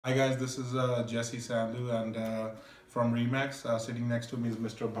Hi guys, this is Jessi SANDHU and from Remax. Sitting next to me is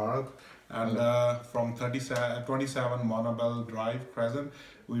Mr. Bharat and from 27 Monabelle Drive, Crescent.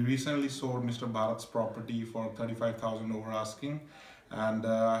 We recently sold Mr. Bharat's property for 35,000 over asking, and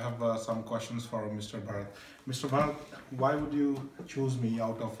I have some questions for Mr. Bharat. Mr. Bharat, why would you choose me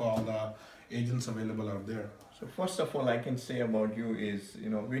out of all the agents available out there? So first of all, I can say about you is,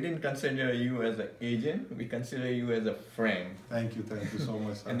 we didn't consider you as an agent. We consider you as a friend. Thank you so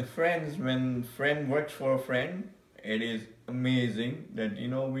much, sir. And the friends, when friend works for a friend, it is amazing that,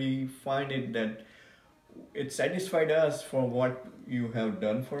 we find it that it satisfied us for what you have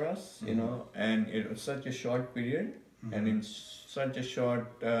done for us, and it was such a short period and in such a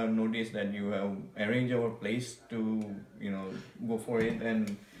short notice that you have arranged our place to, go for it.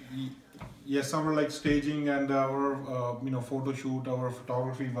 And yes, our staging and our photo shoot, our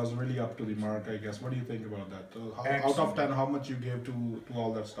photography was really up to the mark, I guess. What do you think about that? Out of 10, how much you gave to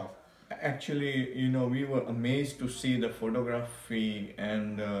all that stuff? Actually, we were amazed to see the photography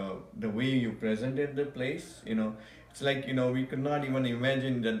and the way you presented the place. It's like, we could not even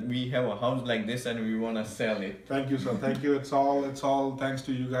imagine that we have a house like this and we want to sell it. Thank you, sir. Thank you. It's all thanks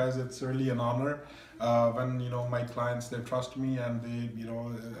to you guys. It's really an honor when my clients, they trust me, and they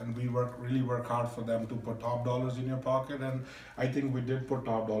and we really work hard for them to put top dollars in your pocket, and I think we did put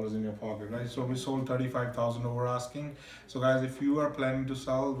top dollars in your pocket, right? So we sold 35,000 over asking. So guys, if you are planning to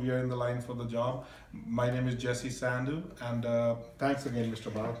sell, we are in the line for the job. My name is Jessi SANDHU, and thanks again,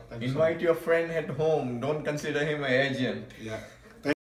 Mr. Bharat. Invite your friend at home. Don't consider him an agent. Yeah.